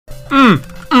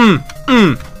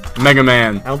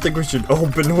MegaMan. I don't think we should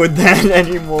open with that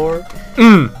anymore.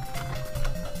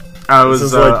 I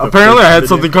was, apparently I had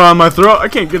something caught in my throat. I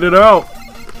can't get it out.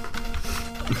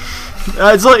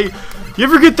 It's like, you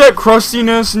ever get that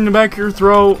crustiness in the back of your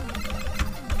throat?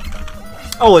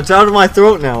 Oh, it's out of my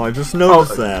throat now. I just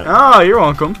noticed that. Oh, you're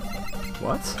welcome.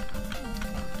 What?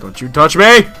 Don't you touch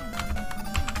me!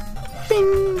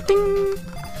 Ding, ding.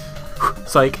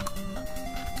 Psych.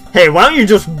 Hey, why don't you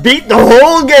just beat the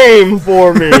whole game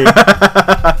for me?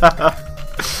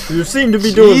 You seem to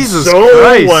be doing so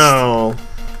well.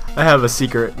 I have a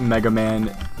secret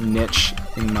MegaMan niche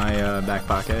in my back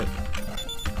pocket.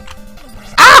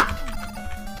 Ah!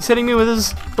 He's hitting me with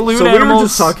his balloon animals. So we were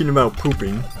just talking about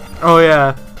pooping. Oh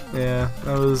yeah, yeah.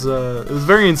 That was it was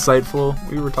very insightful.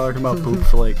 We were talking about poop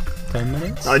for like 10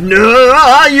 minutes. No,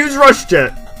 I use Rush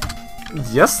Jet.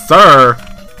 Yes, sir.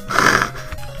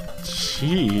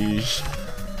 Sheesh.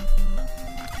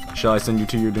 Shall I send you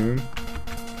to your doom?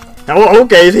 Oh,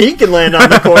 okay, he can land on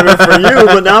the corner for you,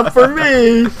 but not for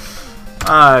me.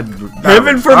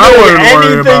 Heaven forbid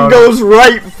anything goes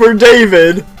right for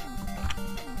David.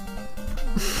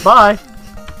 Bye.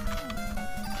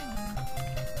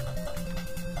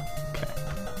 Okay.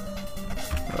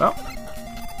 Well,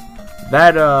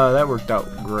 that worked out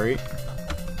great.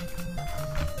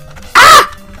 Ah!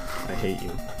 I hate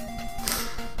you.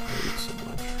 So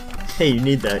much. Hey, you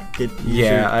need that.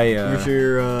 Use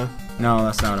your, No,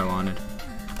 that's not what I wanted.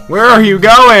 Where are you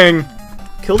going?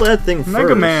 Kill that thing first.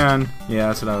 MegaMan. Yeah,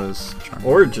 that's what I was trying.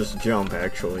 Or just jump,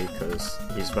 actually, because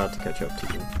he's about to catch up to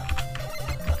you.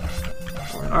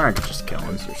 Or I could just kill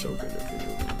him. You're so good at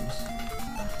video games.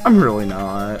 I'm really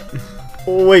not.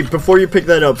 Oh, wait, before you pick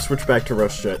that up, switch back to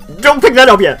Rush Jet. Don't pick that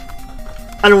up yet!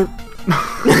 I don't...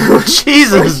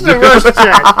 Jesus! Switch to Rush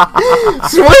Jet!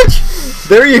 Switch!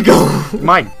 There you go!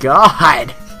 My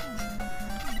god!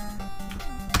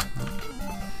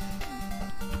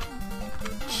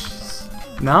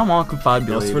 Jeez. Now I'm all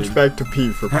confabulated. Now switch back to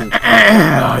P for poop.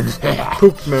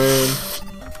 Poop man.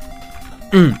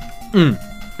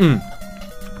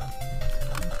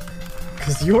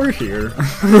 Cause you're here.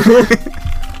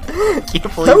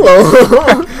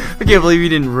 Hello! I can't believe you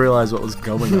didn't realize what was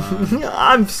going on.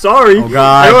 I'm sorry. Oh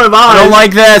god. I don't have eyes. I don't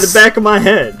like this! In the back of my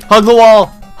head. Hug the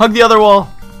wall! Hug the other wall!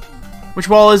 Which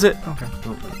wall is it? Okay.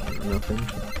 Oh, nothing.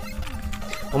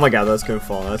 Oh my god, that's gonna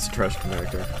fall. That's a trash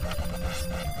compactor.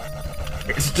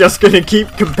 It's just gonna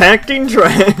keep compacting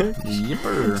trash.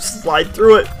 Yipper. Slide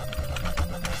through it.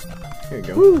 Here you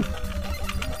go. Woo.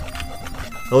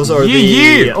 Those are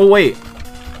the... Oh wait.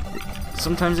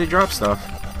 Sometimes they drop stuff.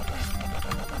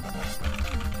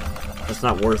 It's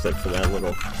not worth it for that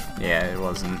little. Yeah, it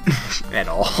wasn't at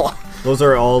all. Those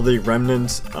are all the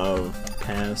remnants of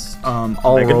past. All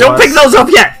don't pick those up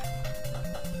yet.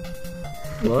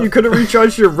 What? You could have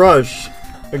recharged your rush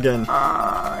again.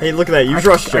 Hey, look at that. Use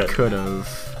Rush Jet. I could have,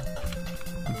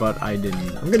 but I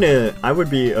didn't. I would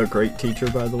be a great teacher,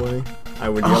 by the way. I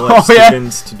would yell at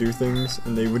students to do things,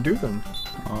 and they would do them.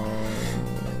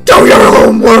 Do your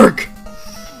homework.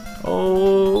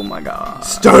 Oh my god.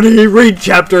 Study, read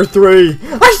chapter 3.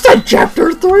 I said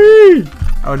chapter 3!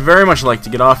 I would very much like to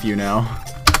get off you now.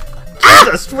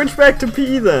 Switch back to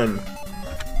P then.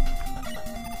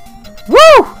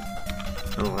 Woo!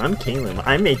 Oh, I'm Caleb.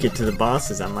 I make it to the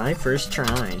bosses on my first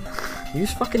try.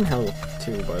 Use fucking health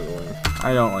too, by the way.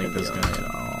 I don't like this guy at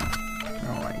all.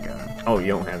 Oh my god. Oh, you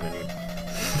don't have any.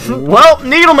 Well,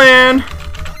 Needleman!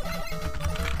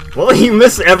 Well, you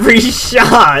miss every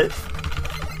shot!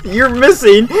 You're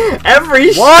missing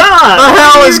every shot! What the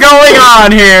hell is going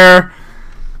on here?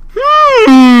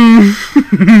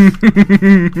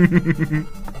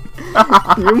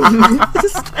 You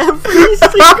missed every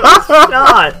single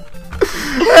shot!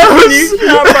 You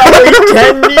shot probably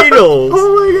 10 needles! Oh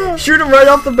my god! Shoot him right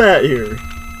off the bat here.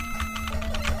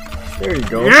 There you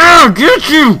go. Yeah, get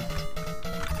you!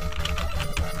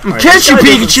 Catch you, Pikachu!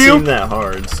 Doesn't seem that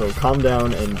hard, so calm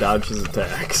down and dodge his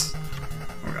attacks.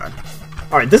 Oh god.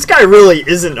 Alright, this guy really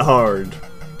isn't hard.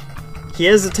 He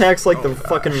has attacks like the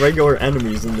fucking regular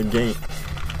enemies in the game.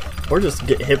 Or just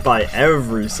get hit by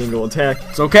every single attack.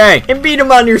 It's okay. And beat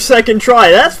him on your second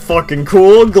try. That's fucking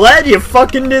cool. Glad you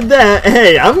fucking did that.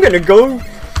 Hey, I'm gonna go...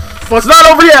 It's not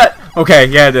over yet! Okay,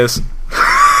 yeah it is.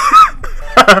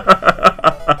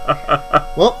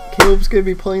 Well, Caleb's gonna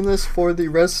be playing this for the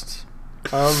rest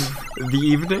of the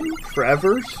evening?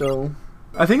 Forever, so...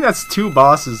 I think that's 2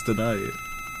 bosses tonight.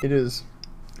 It is.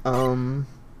 I'm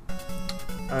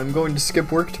going to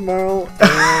skip work tomorrow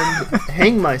and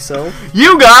hang myself.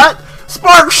 You got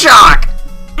Spark Shock!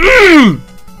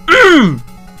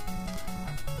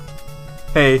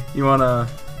 Hey, you wanna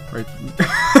Right.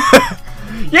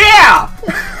 Yeah!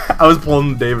 I was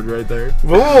pulling David right there.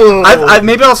 Whoa.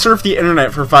 Maybe I'll surf the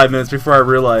internet for 5 minutes before I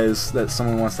realize that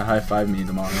someone wants to high-five me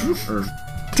tomorrow. Or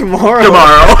tomorrow.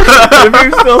 Tomorrow. If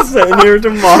you're still sitting here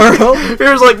tomorrow.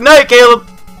 Here's like, night, Caleb.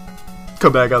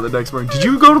 Come back out the next morning. Did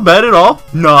you go to bed at all?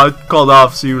 No, I called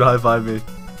off so you would high-five me.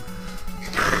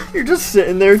 You're just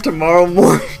sitting there tomorrow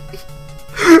morning.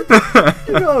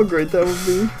 You know how great that would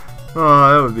be.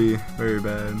 Oh, that would be very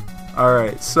bad.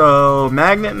 Alright, so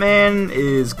Magnet Man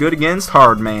is good against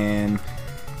Hard Man.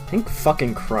 Thank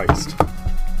fucking Christ.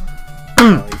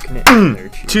 Oh, you can hit me there,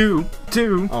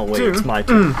 Two. Oh wait, it's my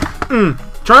turn.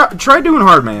 Try doing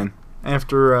Hard Man.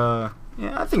 After,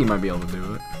 yeah, I think you might be able to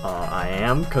do it. I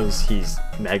am, because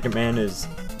Magnet Man is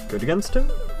good against him.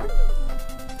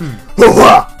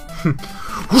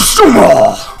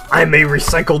 I'm a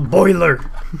recycled boiler.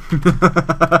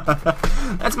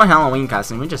 That's my Halloween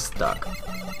costume. It just stuck.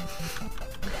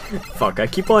 Fuck, I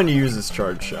keep wanting to use this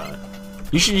charge shot.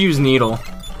 You should use Needle,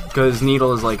 because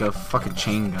Needle is like a fucking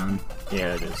chain gun.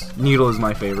 Yeah, it is. Needle is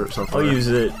my favorite so far. I'll use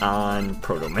it on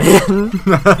Proto Man.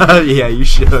 Yeah, you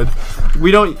should.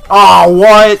 We don't. Oh,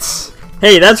 what?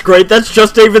 Hey, that's great. That's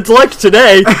just David's luck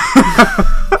today.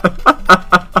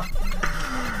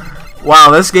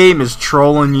 Wow, this game is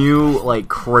trolling you like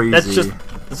crazy.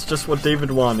 That's just what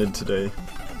David wanted today.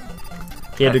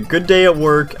 He had a good day at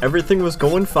work, everything was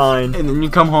going fine. And then you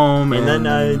come home and then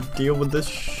I deal with this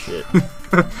shit.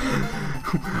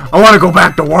 I want to go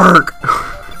back to work.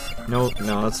 No,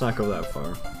 let's not go that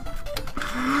far.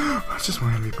 I just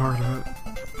want to be part of it.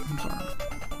 I'm sorry.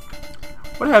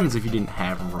 What happens if you didn't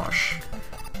have Rush?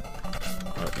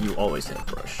 You always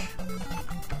have Rush.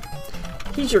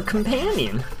 He's your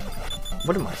companion.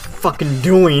 What am I fucking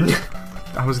doing?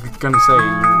 I was gonna say.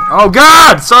 Oh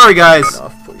God! Sorry, guys. Turn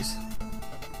off, please.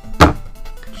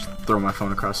 Just throw my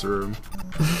phone across the room.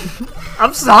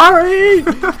 I'm sorry.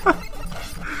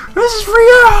 This is for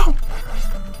you.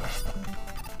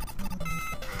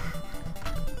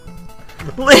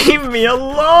 Leave me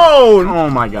alone. Oh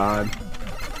my God.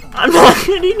 I'm not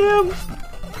hitting him.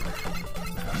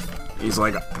 He's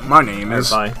like, my name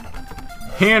is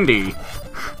Handy,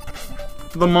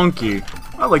 the monkey.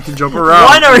 I like to jump around.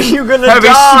 When are you gonna have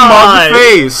die? a smug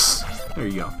face. There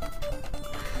you go.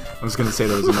 I was gonna say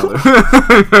there was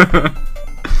another.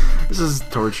 This is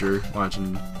torture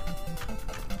watching.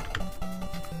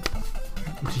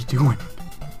 What are you doing?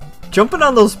 Jumping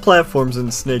on those platforms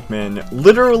in Snake Man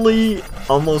literally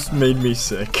almost made me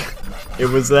sick. It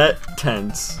was that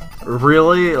tense.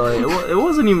 Really? Like it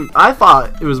wasn't even. I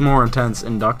thought it was more intense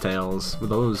in DuckTales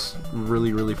with those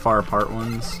really, really far apart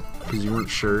ones because you weren't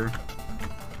sure.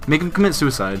 Make him commit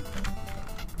suicide.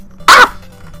 Ah!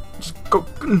 Just go.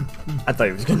 I thought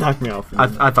he was gonna knock me off.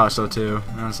 I thought so too.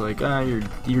 I was like,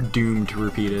 you're doomed to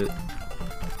repeat it.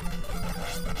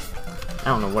 I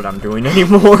don't know what I'm doing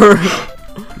anymore.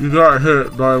 You got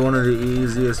hit by one of the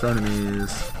easiest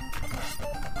enemies.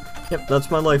 Yep,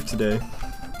 that's my life today.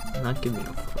 I'm not giving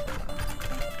a fuck.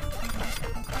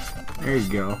 There you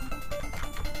go.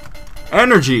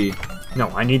 Energy! No,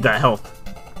 I need that health.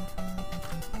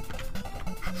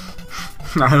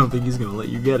 I don't think he's gonna let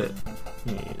you get it.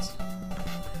 He is.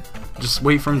 Just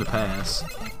wait for him to pass.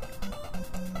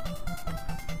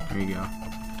 There you go.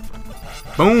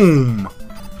 Boom!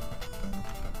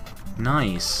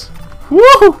 Nice.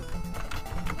 Woo!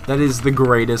 That is the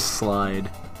greatest slide.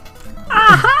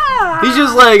 Aha! He's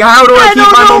just like, how do I keep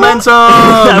my momentum?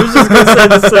 I was just gonna say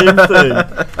the same thing.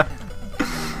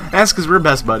 That's because we're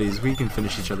best buddies. We can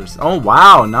finish each other's. Oh,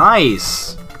 wow.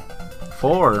 Nice.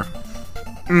 4.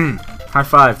 High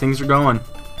five. Things are going.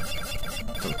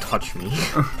 Don't touch me.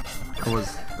 I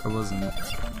wasn't.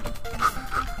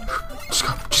 Just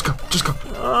go.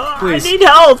 Please. I need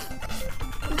health.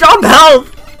 Drop health.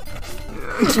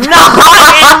 Not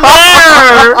in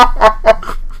there.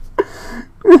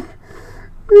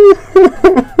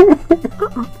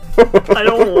 I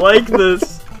don't like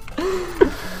this.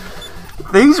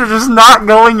 Things are just not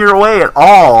going your way at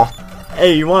all.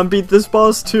 Hey, you want to beat this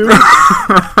boss too?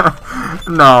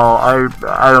 No,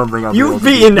 I don't think I'm. You've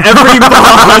beaten every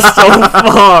boss so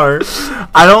far.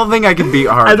 I don't think I can beat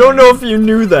Hard. I don't know if you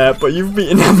knew that, but you've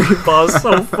beaten every boss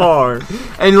so far.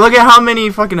 And look at how many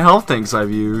fucking health tanks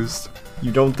I've used.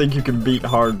 You don't think you can beat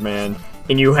Hard Man,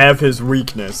 and you have his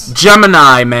weakness.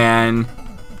 Gemini Man.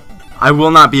 I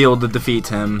will not be able to defeat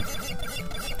him.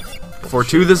 For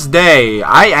to this day,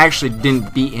 I actually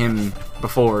didn't beat him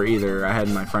before either. I had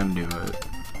my friend do it.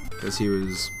 Because he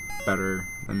was better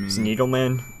than me. Is Needle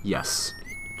Man? Yes.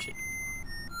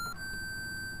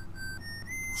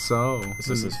 So. This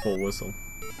is his full whistle.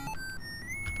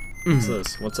 What's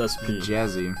this? What's SP?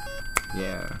 Jazzy.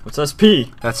 Yeah. What's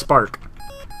SP? That's Spark.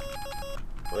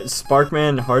 Is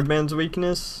SparkMan Hardman's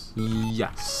weakness?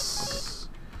 Yes.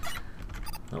 Okay.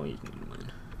 No, you can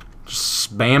win.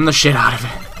 Just spam the shit out of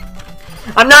it.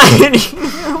 I'm not hitting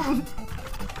him!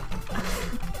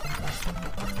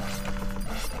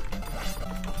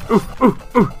 Ooh.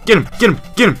 Get him.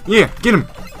 Yeah, get him.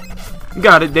 You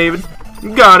got it, David.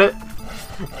 You got it.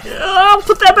 I'll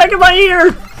put that back in my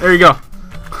ear! There you go.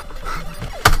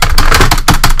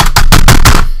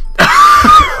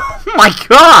 Oh my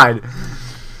god!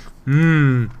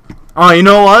 Oh, you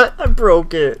know what? I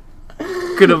broke it.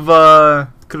 Could have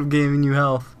given you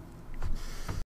health.